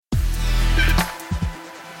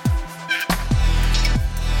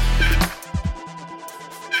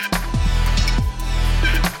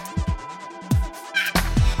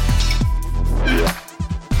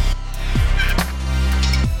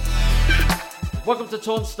Welcome to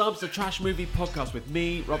Torn Stubs, the trash movie podcast with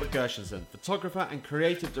me, Robert Gershenson, photographer and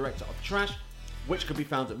creative director of Trash, which can be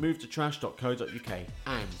found at movetotrash.co.uk,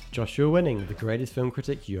 and Joshua Winning, the greatest film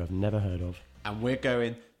critic you have never heard of. And we're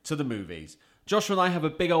going to the movies. Joshua and I have a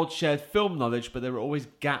big old shared film knowledge, but there are always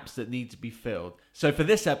gaps that need to be filled. So for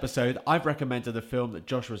this episode, I've recommended a film that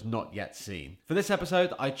Joshua's not yet seen. For this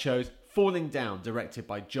episode, I chose Falling Down, directed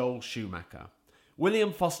by Joel Schumacher.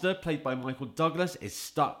 William Foster, played by Michael Douglas, is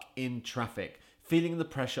stuck in traffic, feeling the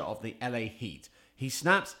pressure of the LA heat. He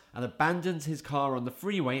snaps and abandons his car on the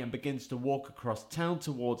freeway and begins to walk across town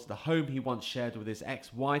towards the home he once shared with his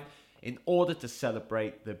ex-wife in order to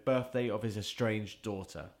celebrate the birthday of his estranged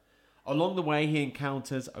daughter. Along the way, he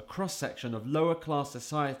encounters a cross-section of lower-class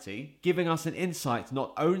society, giving us an insight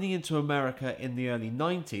not only into America in the early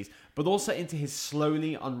 90s, but also into his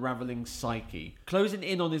slowly unraveling psyche. Closing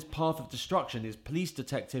in on his path of destruction is police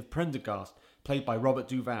detective Prendergast, played by Robert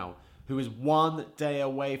Duvall, who is 1 day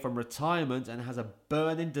away from retirement and has a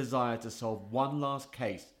burning desire to solve one last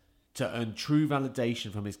case to earn true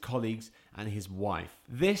validation from his colleagues and his wife.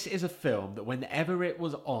 This is a film that whenever it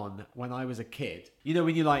was on when I was a kid, you know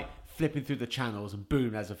when you're like flipping through the channels and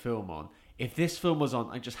boom, there's a film on. If this film was on,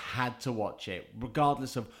 I just had to watch it,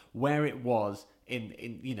 regardless of where it was in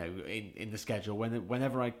the schedule.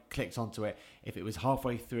 Whenever I clicked onto it, if it was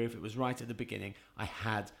halfway through, if it was right at the beginning, I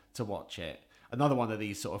had to watch it. Another one of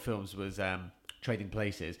these sort of films was Trading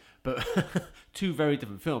Places, but two very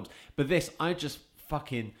different films. But this, I just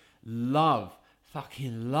fucking love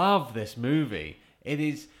this movie. It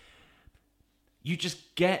is, you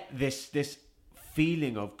just get this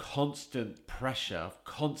feeling of constant pressure, of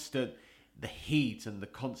constant the heat and the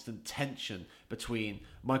constant tension between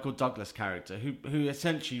Michael Douglas' character, who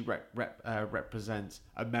essentially represents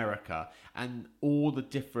America, and all the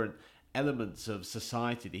different elements of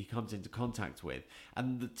society that he comes into contact with,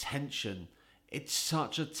 and the tension. It's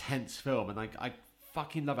such a tense film, and I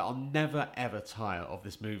fucking love it. I'll never ever tire of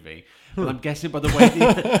this movie. But I'm guessing by the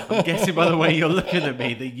way you're looking at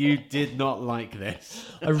me that you did not like this.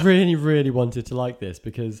 I really, really wanted to like this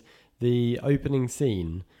because the opening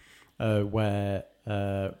scene where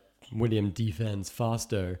William defends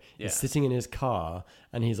Faster is sitting in his car,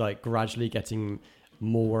 and he's like gradually getting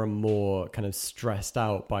more and more kind of stressed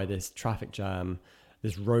out by this traffic jam,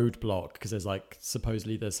 this roadblock, because there's like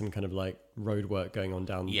supposedly there's some kind of like road work going on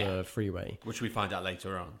down the freeway, which we find out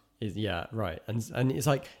later on. And it's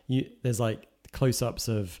like there's like close-ups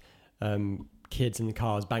of kids in the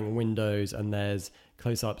cars banging windows, and there's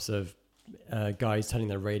close-ups of guys turning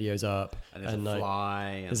their radios up, and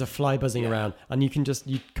there's a fly buzzing around, and you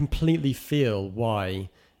completely feel why.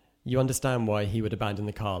 You understand why he would abandon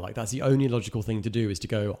the car. Like, that's the only logical thing to do, is to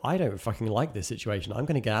go, I don't fucking like this situation. I'm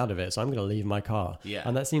going to get out of it, so I'm going to leave my car. Yeah.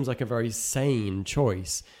 And that seems like a very sane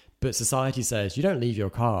choice. But society says, you don't leave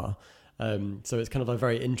your car. So it's kind of a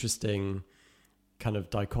very interesting kind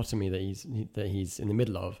of dichotomy that he's in the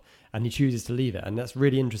middle of. And he chooses to leave it. And that's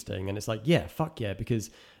really interesting. And it's like, yeah, fuck yeah.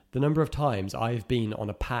 Because the number of times I've been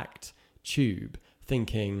on a packed tube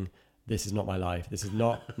thinking, this is not my life. This is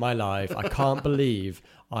not my life. I can't believe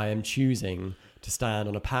I am choosing to stand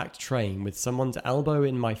on a packed train with someone's elbow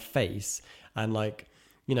in my face, and like,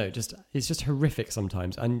 you know, it's just horrific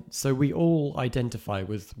sometimes. And so we all identify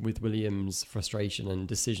with William's frustration and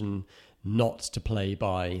decision not to play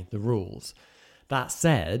by the rules. That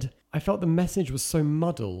said, I felt the message was so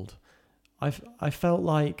muddled. I felt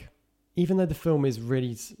like, even though the film is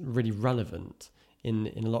really, really relevant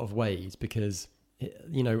in a lot of ways, because,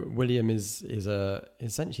 you know, William is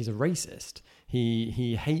essentially he's a racist.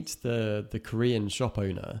 He hates the Korean shop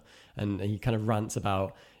owner, and he kind of rants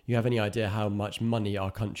about, you have any idea how much money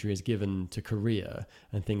our country has given to Korea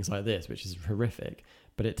and things like this, which is horrific.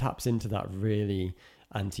 But it taps into that really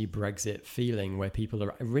anti-Brexit feeling where people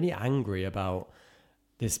are really angry about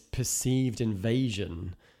this perceived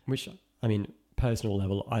invasion, which, I mean, personal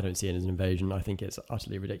level, I don't see it as an invasion. I think it's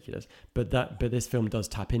utterly ridiculous. But this film does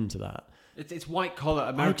tap into that. It's white collar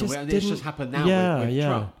America, and it's just happened now with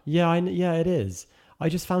Trump. Yeah, it is. I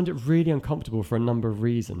just found it really uncomfortable for a number of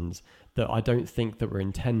reasons that I don't think that were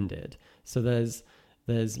intended. So there's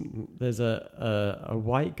a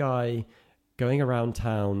white guy going around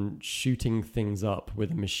town shooting things up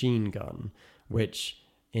with a machine gun, which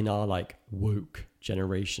in our like woke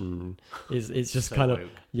generation it's just so kind of woke.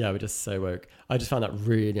 Yeah, we're just so woke. I just found that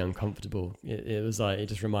really uncomfortable. It was like, it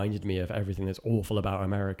just reminded me of everything that's awful about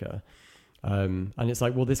America. And it's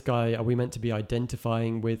like, well, this guy, are we meant to be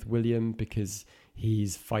identifying with William because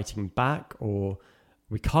he's fighting back, or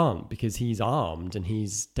we can't because he's armed and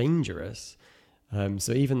he's dangerous?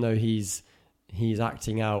 So even though he's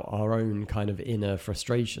acting out our own kind of inner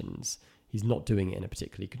frustrations, he's not doing it in a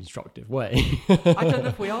particularly constructive way. I don't know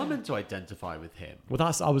if we are meant to identify with him. Well,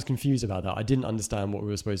 I was confused about that. I didn't understand what we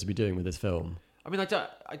were supposed to be doing with this film. I mean,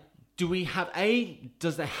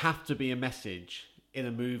 does there have to be a message in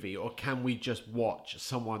a movie, or can we just watch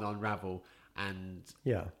someone unravel and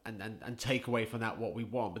take away from that what we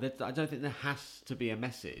want? But I don't think there has to be a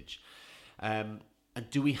message. And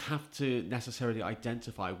do we have to necessarily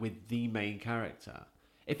identify with the main character?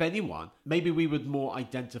 If anyone, maybe we would more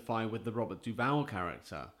identify with the Robert Duvall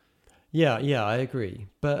character. Yeah, I agree.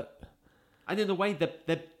 And in a way,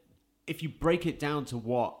 that if you break it down to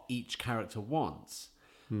what each character wants,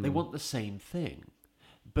 they want the same thing.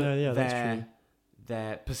 But that's true.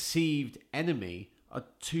 Their perceived enemy are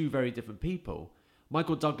two very different people.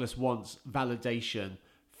 Michael Douglas wants validation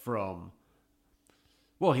from...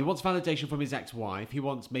 Well, he wants validation from his ex-wife. He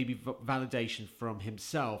wants maybe validation from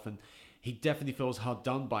himself. And he definitely feels hard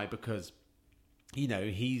done by because,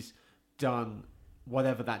 he's done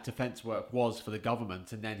whatever that defense work was for the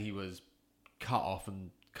government, and then he was cut off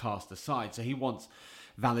and cast aside. So he wants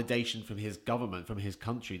validation from his government, from his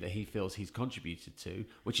country that he feels he's contributed to,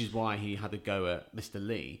 which is why he had a go at Mr.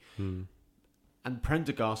 Lee. And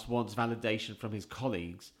Prendergast wants validation from his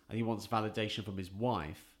colleagues, and he wants validation from his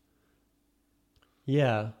wife.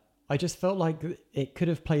 Yeah, I just felt like it could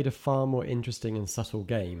have played a far more interesting and subtle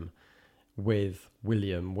game with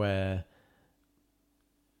William,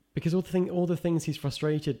 because all the things he's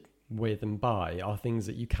frustrated with and by are things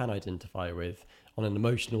that you can identify with on an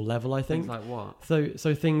emotional level, I think. Things like what?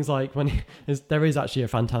 So things like when there is actually a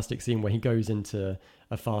fantastic scene where he goes into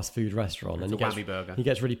a fast food restaurant and he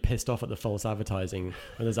gets really pissed off at the false advertising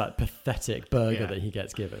when there's that pathetic burger that he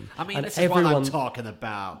gets given. I mean, and this is what I'm talking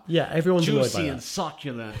about. Yeah, everyone's juicy and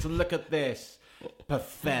succulent. And look at this.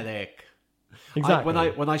 Pathetic. Exactly.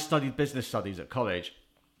 When I studied business studies at college,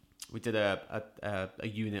 we did a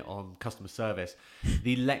unit on customer service.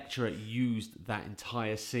 The lecturer used that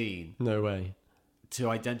entire scene. No way. To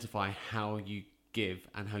identify how you give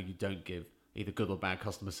and how you don't give either good or bad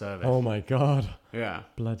customer service. Oh my God. Yeah.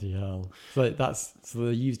 Bloody hell. So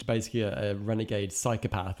they used basically a renegade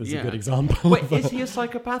psychopath as a good example. Wait, is he a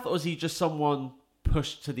psychopath or is he just someone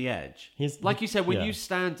pushed to the edge? Like you said, when you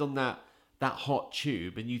stand on that hot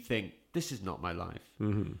tube and you think, this is not my life.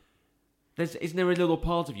 Mm-hmm. Isn't there a little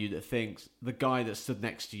part of you that thinks the guy that stood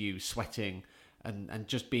next to you sweating and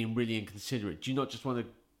just being really inconsiderate, do you not just want to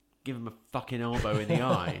give him a fucking elbow in the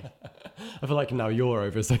eye? I feel like now you're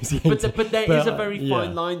over-associating. But there is a very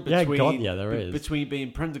fine line between between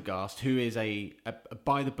being Prendergast, who is a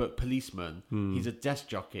by-the-book policeman, he's a desk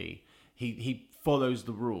jockey, he follows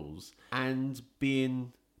the rules, and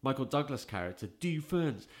being Michael Douglas' character, do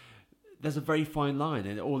ferns. There's a very fine line,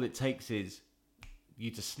 and all it takes is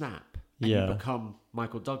you to snap and you become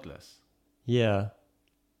Michael Douglas. Yeah,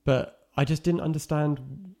 but I just didn't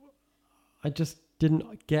understand. I just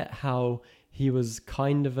didn't get how he was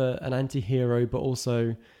kind of an anti-hero, but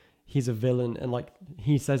also he's a villain. And like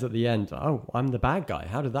he says at the end, "Oh, I'm the bad guy.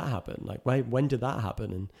 How did that happen? Like, when did that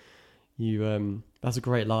happen?" And that's a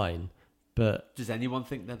great line. But does anyone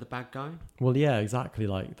think they're the bad guy? Well, yeah, exactly.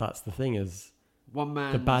 Like that's the thing is, the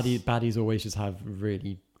baddies always just have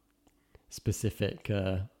really specific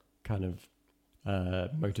kind of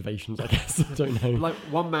motivations, I guess. I don't know. Like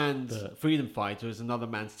one man's freedom fighter is another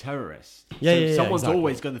man's terrorist. Someone's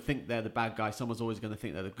always going to think they're the bad guy. Someone's always going to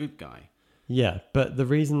think they're the good guy. Yeah, but the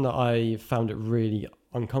reason that I found it really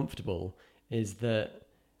uncomfortable is that,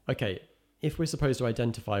 okay, if we're supposed to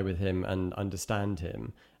identify with him and understand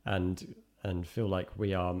him and feel like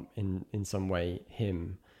we are in some way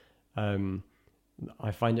him,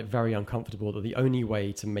 I find it very uncomfortable that the only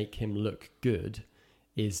way to make him look good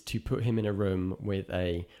is to put him in a room with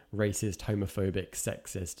a racist, homophobic,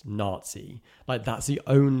 sexist Nazi. Like, that's the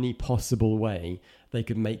only possible way they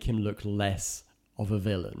could make him look less of a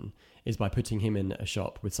villain, is by putting him in a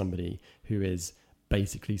shop with somebody who is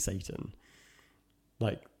basically Satan.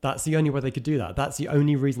 Like, that's the only way they could do that. That's the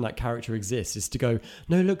only reason that character exists, is to go,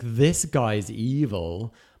 no, look, this guy's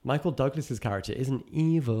evil. Michael Douglas's character isn't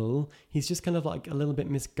evil. He's just kind of like a little bit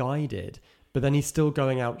misguided. But then he's still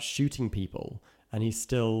going out shooting people. And he's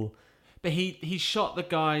still... But he shot the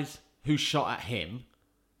guys who shot at him.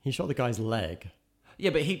 He shot the guy's leg. Yeah,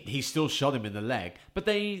 but he still shot him in the leg. But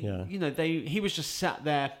he was just sat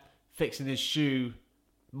there fixing his shoe,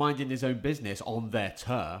 minding his own business on their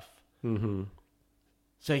turf. Mm-hmm.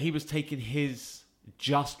 So he was taking his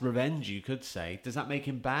just revenge, you could say. Does that make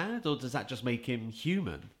him bad, or does that just make him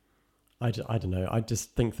human? I don't know. I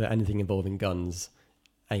just think that anything involving guns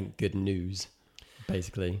ain't good news,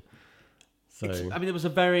 basically. So it was a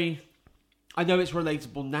very... I know it's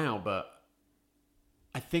relatable now, but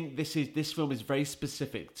I think this film is very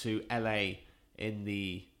specific to LA in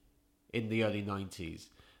the early 90s.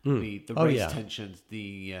 The race tensions,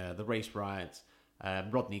 the race riots,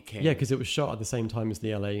 Rodney King. Yeah, because it was shot at the same time as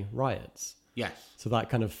the LA riots. Yes. So that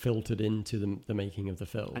kind of filtered into the making of the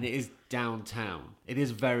film. And it is downtown. It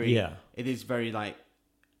is very like,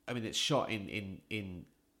 I mean, it's shot in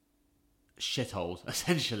shitholes,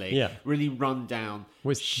 essentially. Yeah. Really run down.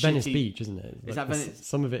 Well, it's Venice Beach, isn't it? Is that Venice?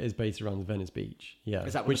 Some of it is based around Venice Beach. Yeah.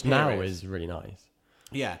 Is that which now is really nice.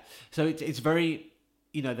 Yeah. So it's very,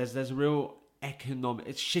 there's a real economic,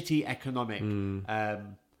 it's shitty economic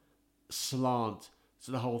slant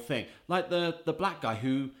to the whole thing. Like the black guy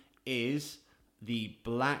who is the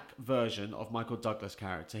black version of Michael Douglas'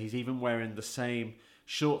 character. He's even wearing the same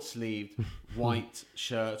short-sleeved white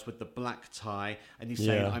shirt with the black tie, and he's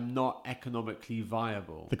saying, I'm not economically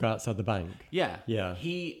viable. The guy outside the bank. Yeah. Yeah.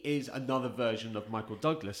 He is another version of Michael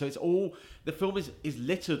Douglas. So it's all, the film is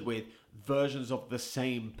littered with versions of the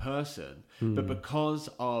same person, but because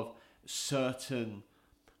of certain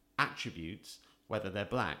attributes, whether they're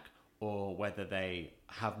black or whether they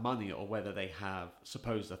have money or whether they have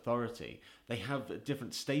supposed authority, they have a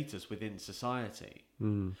different status within society.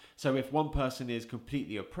 So if one person is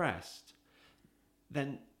completely oppressed,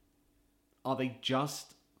 then are they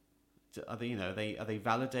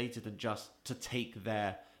validated and just to take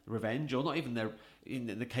their revenge, or not even their?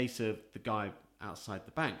 In the case of the guy outside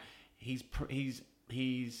the bank, he's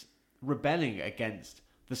rebelling against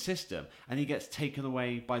the system, and he gets taken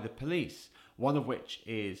away by the police. One of which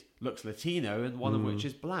looks Latino, and one of which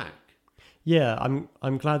is black. Yeah,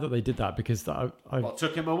 I'm glad that they did that, because What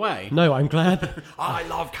took him away? No, I'm glad. I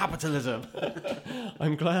love capitalism.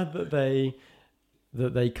 I'm glad that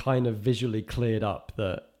they kind of visually cleared up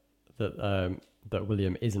that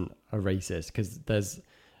William isn't a racist, because that's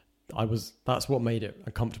what made it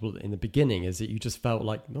uncomfortable in the beginning, is that you just felt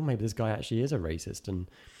like, well, maybe this guy actually is a racist. And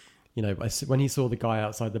when he saw the guy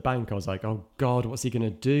outside the bank, I was like, oh God, what's he going to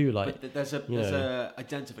do? Like, but there's a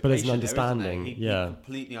identification. But there's an understanding. He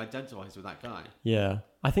completely identifies with that guy. Yeah,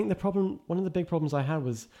 I think one of the big problems I had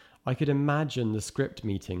was I could imagine the script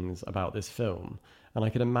meetings about this film, and I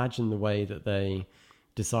could imagine the way that they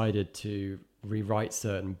decided to rewrite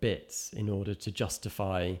certain bits in order to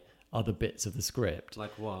justify other bits of the script.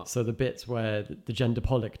 Like what? So the bits where the gender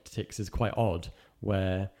politics is quite odd,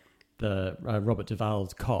 where the Robert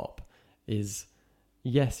Duvall's cop is,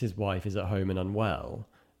 yes, his wife is at home and unwell,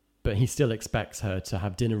 but he still expects her to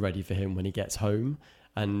have dinner ready for him when he gets home.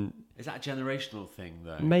 And is that a generational thing,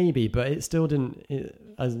 though? Maybe, but it still didn't.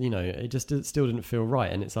 Still didn't feel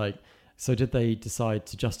right. And it's like, so did they decide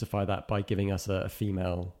to justify that by giving us a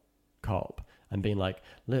female cop and being like,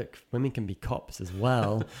 look, women can be cops as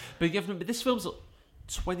well? But this film's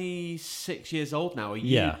 26 years old now.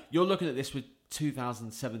 You're looking at this with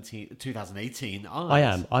 2018 eyes. I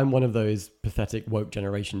am. I'm one of those pathetic woke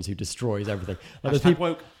generations who destroys everything. Like there's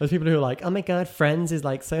people who are like, oh my God, Friends is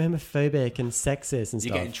like so homophobic and sexist and stuff.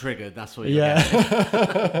 You're getting triggered. That's what you're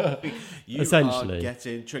getting. You essentially are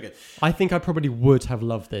getting triggered. I think I probably would have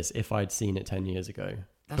loved this if I'd seen it 10 years ago.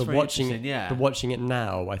 That's very interesting, But watching it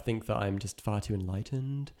now, I think that I'm just far too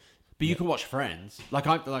enlightened. But you can watch Friends. I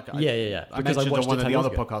because mentioned I watched on one it of 10 the other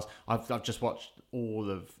years ago. podcasts, I've just watched all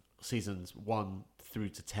of seasons 1 through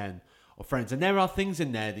to 10 of Friends, and there are things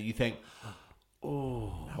in there that you think,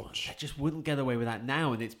 oh, ouch, I just wouldn't get away with that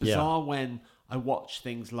now. And it's bizarre when I watch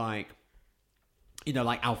things like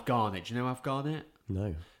Alf Garnett. Do you know Alf Garnett?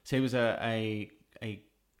 No. So he was a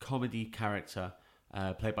comedy character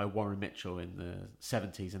played by Warren Mitchell in the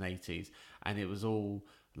 70s and 80s, and it was all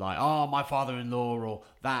like, oh, my father-in-law, or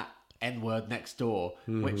that N-word next door,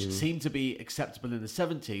 which seemed to be acceptable in the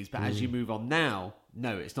 70s, but as you move on now,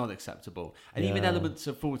 no, it's not acceptable. And even elements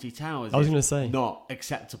of 40 Towers not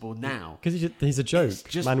acceptable now. Because he's a joke. It's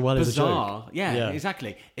just Manuel bizarre. is a joke. Yeah,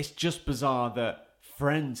 exactly. It's just bizarre that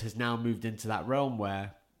Friends has now moved into that realm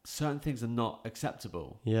where certain things are not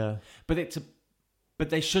acceptable. Yeah. But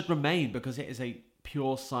they should remain, because it is a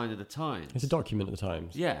pure sign of the times. It's a document of the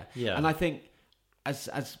times. Yeah. Yeah. And I think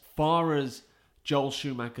as far as Joel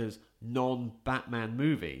Schumacher's non-Batman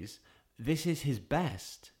movies, this is his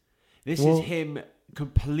best. This is him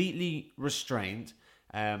completely restrained,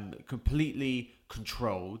 completely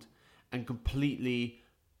controlled, and completely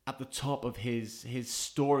at the top of his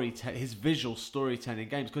visual storytelling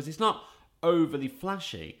games, because it's not overly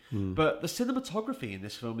flashy, but the cinematography in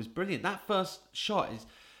this film is brilliant. That first shot is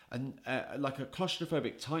like a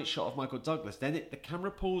claustrophobic tight shot of Michael Douglas. Then the camera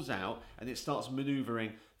pulls out and it starts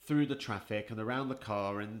maneuvering through the traffic and around the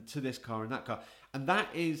car and to this car and that car, and that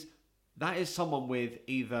is someone with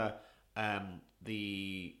either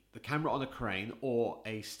the the camera on a crane or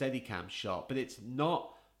a Steadicam shot, but it's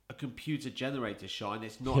not a computer generated shot, and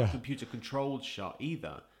it's not a computer controlled shot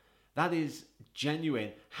either. That is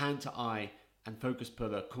genuine hand to eye and focus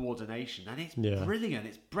puller coordination, and it's brilliant.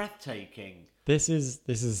 It's breathtaking. This is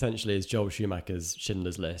essentially as Joel Schumacher's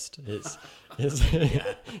Schindler's List. It's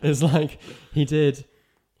like he did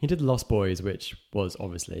Lost Boys, which was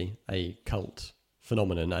obviously a cult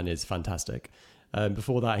phenomenon and is fantastic.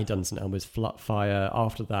 Before that, he'd done St. Elmo's Fire.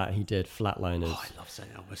 After that, he did Flatliners. Oh, I love St.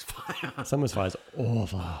 Elmo's Fire. St. Elmo's Fire is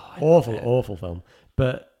awful film.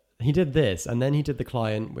 But he did this, and then he did The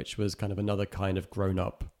Client, which was kind of another kind of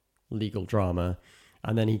grown-up legal drama.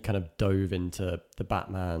 And then he kind of dove into the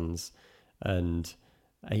Batmans and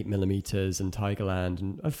 8mm and Tigerland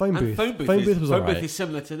and Phone Booth. Phone Booth is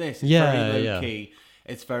similar to this. It's very low-key.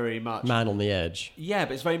 It's very much... Man on the edge. Yeah,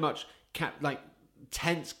 but it's very much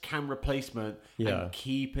tense camera placement and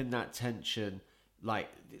keeping that tension like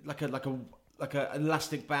a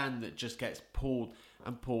elastic band that just gets pulled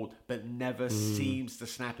and pulled but never seems to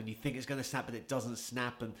snap, and you think it's going to snap but it doesn't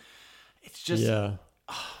snap, and it's just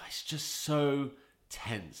it's just so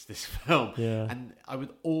tense, this film. And I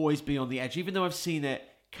would always be on the edge, even though I've seen it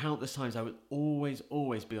countless times. I would always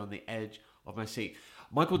be on the edge of my seat.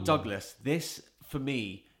 Michael Douglas, this for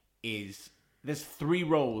me is... There's 3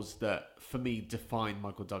 roles that, for me, define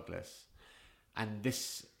Michael Douglas. And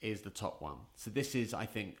this is the top one. So this is, I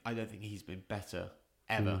don't think he's been better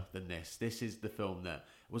ever than this. This is the film that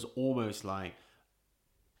was almost like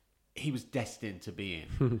he was destined to be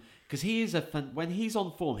in. Because he is when he's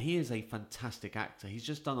on form, he is a fantastic actor. He's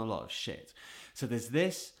just done a lot of shit. So there's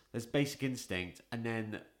this, there's Basic Instinct, and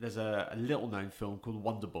then there's a little-known film called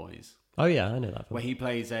Wonder Boys. Oh yeah, I know that film. Where he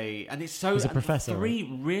plays he's a professor.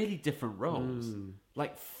 3 really different roles. In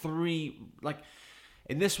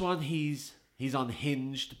this one he's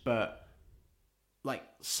unhinged, but like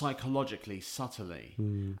psychologically, subtly,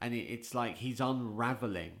 and it's like he's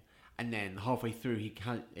unraveling, and then halfway through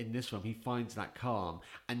in this film he finds that calm,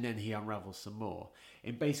 and then he unravels some more.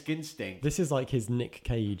 In Basic Instinct, this is like his Nick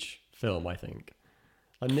Cage film, I think.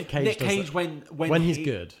 Like Nick Cage when he's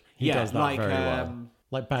good, he does that very well.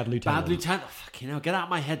 Like Bad Lieutenant. Bad Lieutenant. Oh, fucking hell, get out of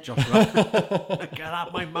my head, Joshua. Get out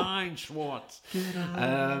of my mind, Schwartz.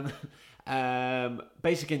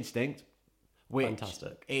 Basic Instinct, which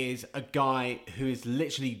fantastic. Is a guy who is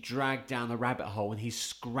literally dragged down a rabbit hole and he's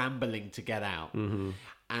scrambling to get out.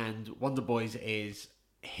 And Wonder Boys is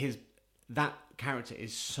that character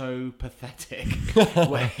is so pathetic,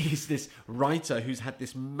 where he's this writer who's had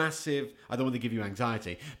this massive... I don't want to give you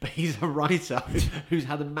anxiety, but he's a writer who's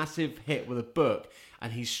had a massive hit with a book,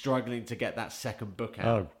 and he's struggling to get that second book out.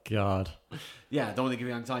 Oh, God. Yeah, I don't want to give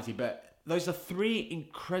you anxiety, but those are 3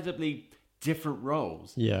 incredibly different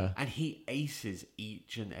roles. Yeah. And he aces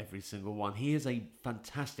each and every single one. He is a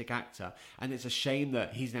fantastic actor, and it's a shame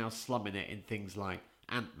that he's now slumming it in things like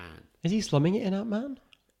Ant-Man. Is he slumming it in Ant-Man?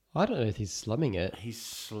 I don't know if he's slumming it. He's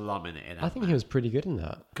slumming it in Ant-Man. I think he was pretty good in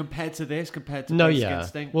that. Compared to Basic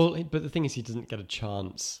Instinct? Well, but the thing is, he doesn't get a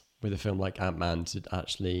chance with a film like Ant-Man to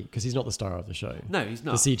actually... Because he's not the star of the show. No, he's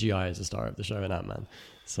not. The CGI is the star of the show in Ant-Man.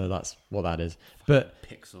 So that's what that is. But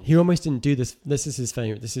Pixels. He almost didn't do this. This is his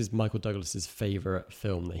favorite. This is Michael Douglas's favorite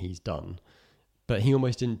film that he's done. But he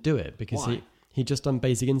almost didn't do it because he just done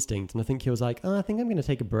Basic Instinct. And I think he was like, I think I'm going to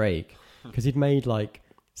take a break. Because he'd made like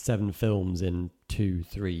 7 films in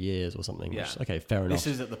 2-3 years or something. Yeah. Which, okay, fair enough. This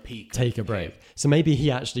is at the peak. Take a break. So maybe he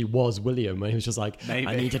actually was William when he was just like,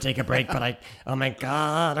 I need to take a break, but oh my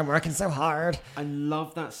God, I'm working so hard. I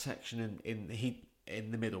love that section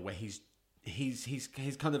in the middle where he's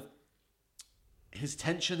kind of, his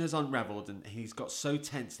tension has unraveled and he's got so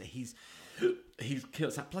tense that he's killed.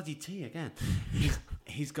 It's that bloody tea again.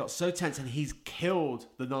 He's got so tense and he's killed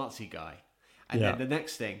the Nazi guy. And then the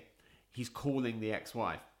next thing, he's calling the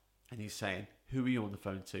ex-wife and he's saying, who were you on the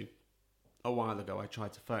phone to? A while ago I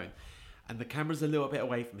tried to phone. And the camera's a little bit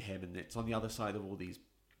away from him and it's on the other side of all these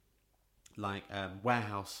like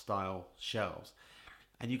warehouse style shelves.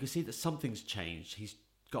 And you can see that something's changed. He's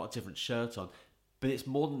got a different shirt on. But it's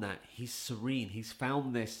more than that. He's serene. He's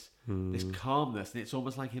found this calmness. And it's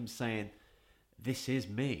almost like him saying, this is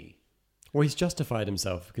me. Well, he's justified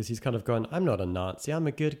himself because he's kind of gone, I'm not a Nazi. I'm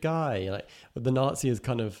a good guy. Like the Nazi has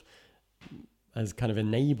kind of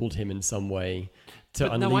enabled him in some way to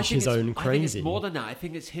unleash his own crazy. I think it's more than that. I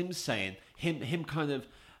think it's him saying, him kind of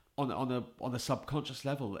on a subconscious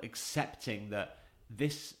level accepting that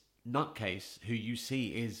this nutcase who you see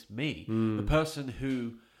is me. The person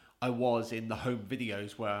who I was in the home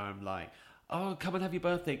videos where I'm like, oh, come and have your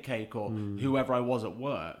birthday cake, or whoever I was at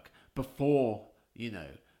work before,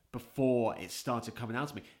 before it started coming out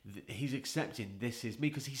to me. He's accepting this is me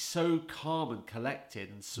because he's so calm and collected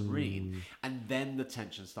and serene. And then the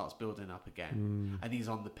tension starts building up again. And he's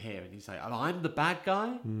on the pier and he's like, I'm the bad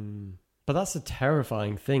guy? But that's a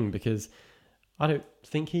terrifying thing because I don't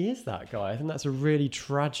think he is that guy. I think that's a really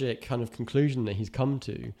tragic kind of conclusion that he's come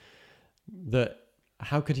to. That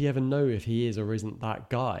how could he ever know if he is or isn't that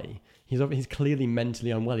guy? He's clearly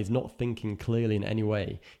mentally unwell. He's not thinking clearly in any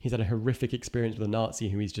way. He's had a horrific experience with a Nazi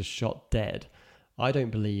who he's just shot dead. I don't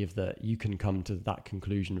believe that you can come to that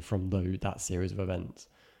conclusion from that series of events.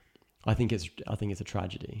 I think it's a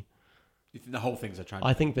tragedy. You think the whole thing's a tragedy?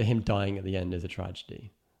 I think that him dying at the end is a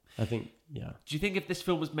tragedy. I think, yeah. Do you think if this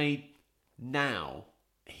film was made now,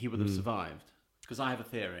 he would have survived? Because I have a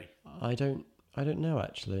theory. I don't know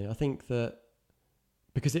actually. I think that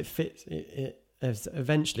because it fits,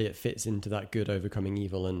 eventually it fits into that good overcoming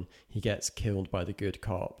evil, and he gets killed by the good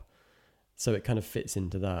cop. So it kind of fits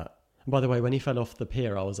into that. And by the way, when he fell off the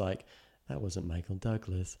pier, I was like, that wasn't Michael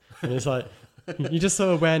Douglas. And it's like, you're just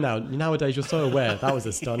so aware now. Nowadays, you're so aware that was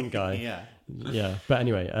a stunt guy. Yeah. But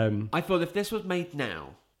anyway, I thought if this was made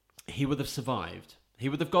now, he would have survived. He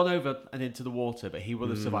would have gone over and into the water, but he would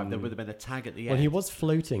have survived. There would have been a tag at the end. Well, he was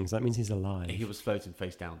floating, so that means he's alive. He was floating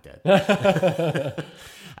face down dead.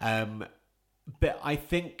 But I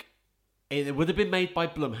think it would have been made by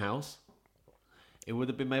Blumhouse. It would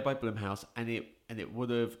have been made by Blumhouse, and it would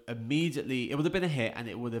have immediately... It would have been a hit, and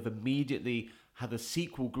it would have immediately had a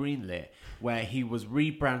sequel greenlit where he was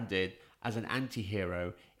rebranded as an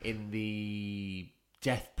anti-hero in the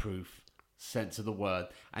death-proof sense of the word,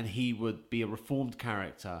 and he would be a reformed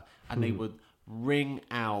character, and they would ring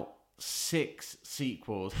out 6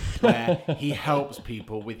 sequels where he helps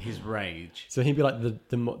people with his rage. So he'd be like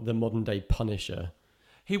the modern day Punisher.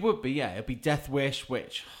 He would be, yeah. It'd be Death Wish,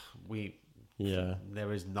 which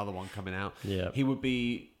there is another one coming out. Yeah. He would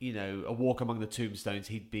be, A Walk Among the Tombstones.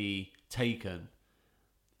 He'd be Taken.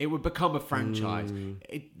 It would become a franchise.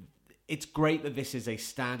 It's great that this is a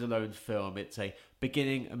standalone film. It's a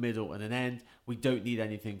beginning, a middle, and an end. We don't need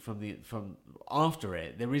anything from after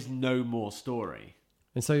it. There is no more story.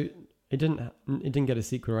 And so it didn't get a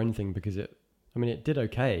sequel or anything because it did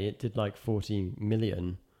okay. It did like 40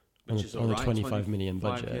 million on a 25 million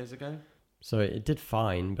budget 5 years ago. So it did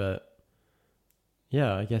fine, but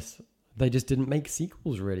yeah, I guess they just didn't make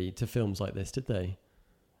sequels really to films like this, did they?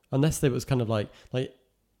 Unless it was kind of like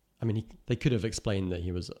they could have explained that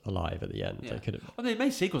he was alive at the end. Yeah. They could have. Well, they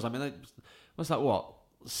made sequels. What's that? What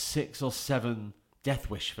 6 or 7 Death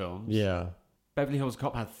Wish films? Yeah. Beverly Hills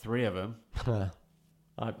Cop had 3 of them.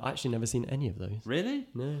 I've actually never seen any of those. Really?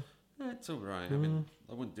 No. Yeah, it's all right.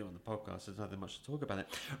 I wouldn't do it on the podcast. There's nothing much to talk about it.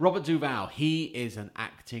 Robert Duvall, he is an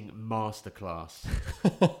acting masterclass.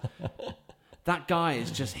 That guy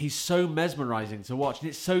is he's so mesmerizing to watch. And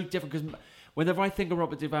it's so different because whenever I think of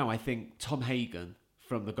Robert Duvall, I think Tom Hagen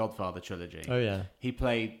from the Godfather trilogy. Oh, yeah. He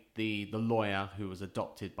played the lawyer who was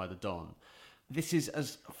adopted by the Don. This is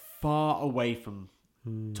as far away from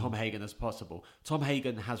Tom Hagen as possible. Tom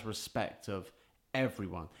Hagen has respect of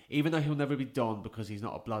everyone. Even though he'll never be Don because he's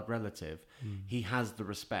not a blood relative, he has the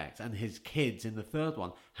respect. And his kids in the third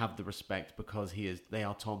one have the respect because they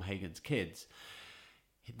are Tom Hagen's kids.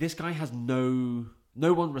 This guy has no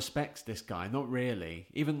one respects this guy, not really.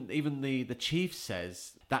 Even the chief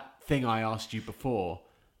says, that thing I asked you before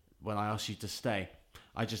when I asked you to stay,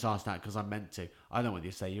 I just asked that because I meant to. I don't want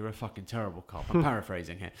you to say you're a fucking terrible cop. I'm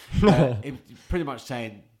paraphrasing here. Pretty much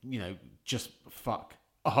saying, just fuck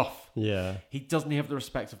off. Yeah. He doesn't have the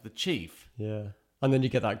respect of the chief. Yeah. And then you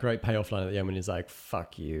get that great payoff line at the end when he's like,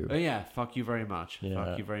 fuck you. Oh yeah, fuck you very much. Yeah.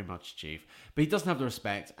 Fuck you very much, chief. But he doesn't have the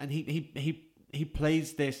respect, and he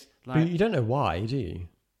plays this like... But you don't know why, do you?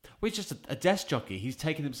 Well, he's just a desk jockey. He's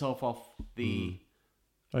taken himself off the...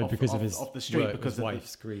 because of his off the street work, because his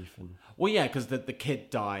wife's grief. And... Well, yeah, because the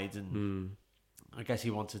kid died, and I guess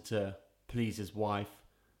he wanted to please his wife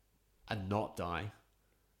and not die,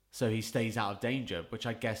 so he stays out of danger. Which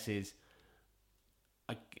I guess is,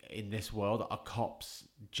 in this world, are cops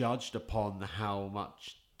judged upon how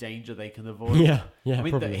much danger they can avoid? Yeah. I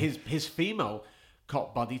mean, probably. his female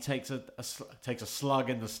cop buddy takes a slug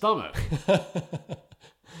in the stomach.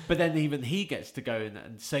 But then even he gets to go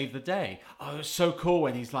and save the day. Oh, it was so cool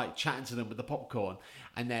when he's like chatting to them with the popcorn,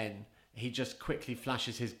 and then he just quickly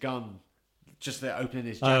flashes his gun, just opening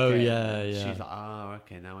his jacket. Oh yeah. She's like, oh,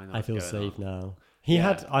 okay, now I know. I feel safe on. now.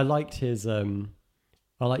 I liked his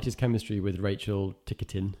chemistry with Rachel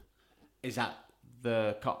Tickerton. Is that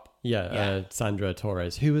the cop? Yeah. Sandra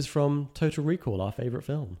Torres, who was from Total Recall, our favorite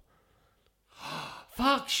film.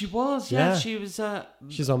 Fuck, she was. Yeah, she was.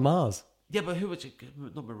 She's on Mars. Yeah, but who was it?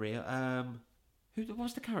 Not Maria. What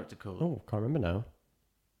was the character called? Oh, can't remember now.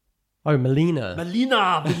 Oh, Melina.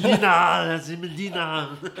 Melina! That's it,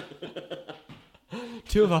 Melina!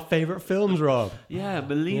 Two of our favourite films, Rob. Yeah,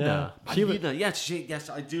 Melina. Yeah. Melina. Yes,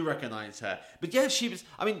 I do recognise her. But yeah, she was,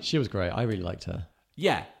 She was great. I really liked her.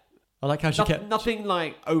 yeah. I like how she kept... Nothing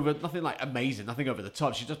like amazing, nothing over the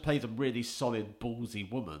top. She just plays a really solid,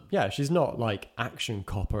 ballsy woman. Yeah, she's not like action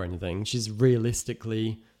cop or anything. She's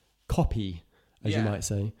realistically coppy, as you might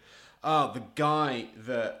say. Oh, the guy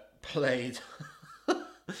that played...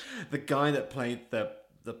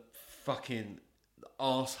 the fucking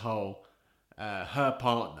arsehole, her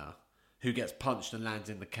partner, who gets punched and lands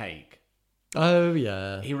in the cake. Oh,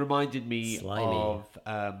 yeah. He reminded me Slimy. of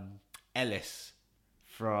Ellis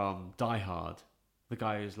from Die Hard. The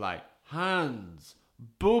guy who's like, Hans,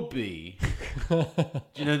 Bobby. Do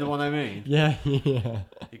you know the one I mean? Yeah.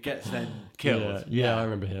 He gets then killed. Yeah, I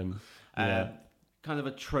remember him. Kind of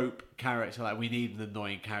a trope character. Like, we need an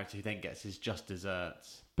annoying character who then gets his just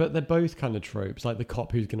desserts. But they're both kind of tropes, like the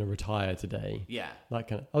cop who's going to retire today. Yeah. That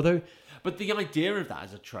kind of... Although... But the idea of that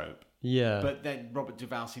as a trope. Yeah. But then Robert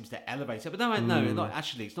Duvall seems to elevate it. But no,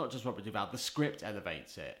 actually, it's not just Robert Duvall. The script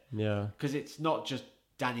elevates it. Yeah. Because it's not just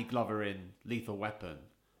Danny Glover in Lethal Weapon.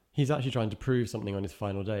 He's actually trying to prove something on his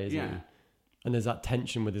final day, isn't he? And there's that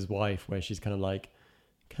tension with his wife where she's kind of like,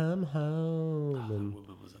 come home. That woman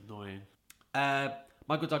was annoying.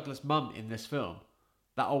 Michael Douglas' mum in this film.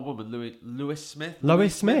 That old woman, Lois Smith?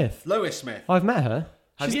 Lois Smith? Lois Smith. I've met her.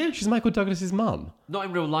 Have you? She's Michael Douglas's mum. Not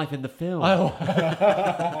in real life, in the film. Oh.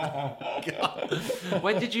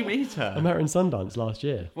 When did you meet her? I met her in Sundance last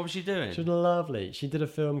year. What was she doing? She was lovely. She did a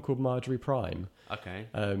film called Marjorie Prime. Okay.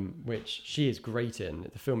 Which she is great in.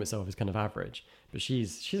 The film itself is kind of average, but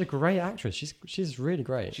she's a great actress. She's really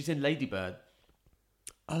great. She's in Lady Bird.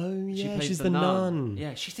 Oh yeah, She she's plays the nun.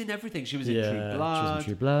 Yeah, she's in everything. She was in True She Blood. was in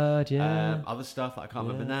True Blood. Yeah. Other stuff that I can't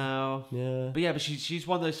remember now. Yeah. But she's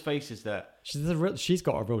one of those faces that She's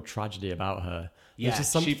got a real tragedy about her. Yeah,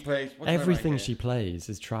 she plays everything she plays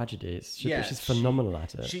is tragedy. She's phenomenal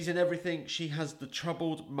at it. She's in everything. She has the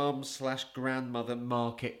troubled mum / grandmother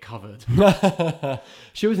market covered.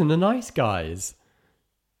 She was in The Nice Guys.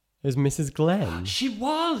 It was Mrs. Glenn. She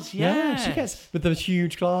was, yeah. She gets with the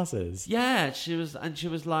huge glasses. Yeah, she was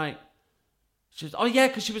like, oh yeah,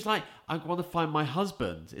 because she was like, I want to find my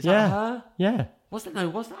husband. Is that her? Yeah. Was that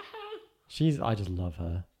her? I just love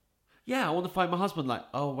her. Yeah, I want to find my husband. Like,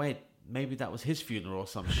 oh wait, maybe that was his funeral or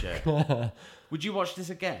some shit. Would you watch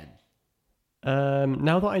this again?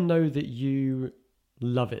 Now that I know that you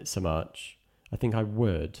love it so much, I think I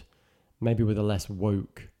would. Maybe with a less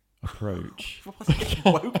woke approach.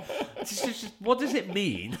 What does it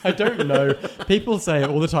mean? I don't know. People say it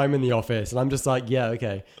all the time in the office, and I'm just like, yeah,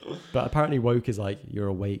 okay. But apparently woke is like you're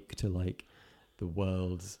awake to like the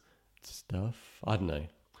world's stuff. I don't know.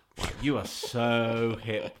 You are so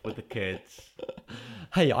hip with the kids.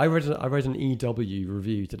 Hey, I read an EW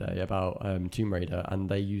review today about Tomb Raider, and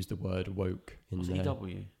they used the word woke in their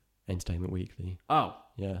EW? Entertainment Weekly. Oh.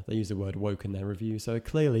 Yeah, they used the word woke in their review, so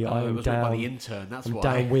clearly I am it was down. Written by the intern, that's I'm why.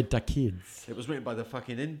 down with the kids. It was written by the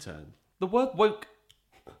fucking intern. The word woke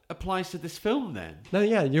applies to this film then. No,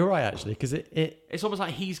 yeah, you're right actually, because it's almost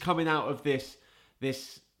like he's coming out of this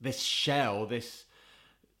shell, this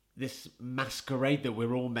masquerade that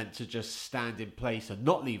we're all meant to just stand in place and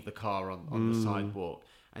not leave the car on the sidewalk.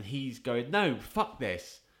 And he's going, no, fuck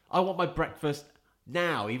this. I want my breakfast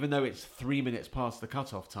now, even though it's 3 minutes past the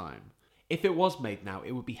cutoff time. If it was made now,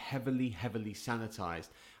 it would be heavily, heavily sanitized.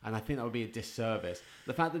 And I think that would be a disservice.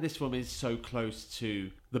 The fact that this film is so close to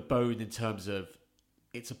the bone in terms of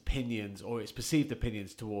its opinions or its perceived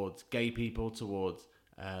opinions towards gay people, towards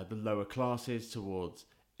the lower classes, towards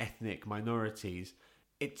ethnic minorities,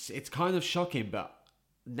 it's kind of shocking. But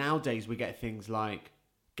nowadays we get things like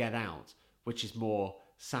Get Out, which is more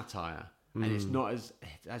satire. And it's not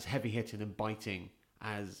as heavy-hitting and biting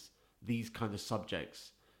as these kind of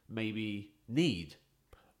subjects maybe need.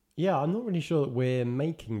 Yeah, I'm not really sure that we're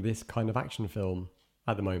making this kind of action film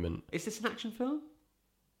at the moment. Is this an action film?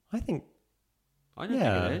 I think... I don't think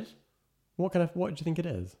it is. What do you think it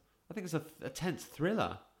is? I think it's a tense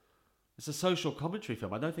thriller. It's a social commentary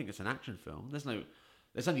film. I don't think it's an action film. There's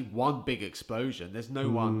only one big explosion. There's no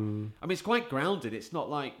one... I mean, it's quite grounded. It's not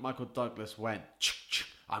like Michael Douglas went,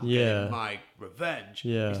 I'm getting my revenge.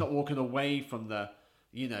 Yeah. He's not walking away from the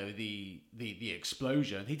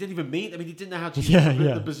explosion. He didn't even mean... I mean, he didn't know how to use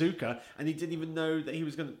the bazooka, and he didn't even know that he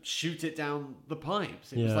was going to shoot it down the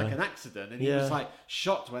pipes. It was like an accident, and he was like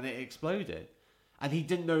shocked when it exploded. And he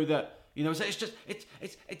didn't know that, so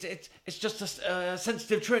it's just a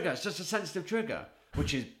sensitive trigger. It's just a sensitive trigger,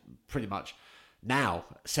 which is pretty much Now,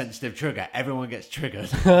 sensitive trigger. Everyone gets triggered.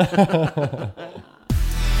 So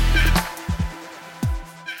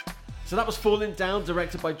that was Falling Down,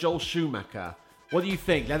 directed by Joel Schumacher. What do you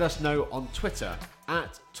think? Let us know on Twitter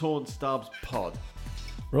 @TornStubsPod.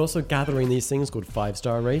 We're also gathering these things called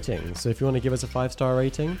 5-star ratings. So if you want to give us a 5-star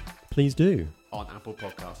rating, please do. On Apple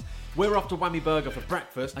Podcasts. We're off to Whammy Burger for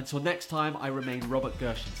breakfast. Until next time, I remain Robert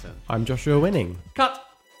Gershenson. I'm Joshua Winning. Cut!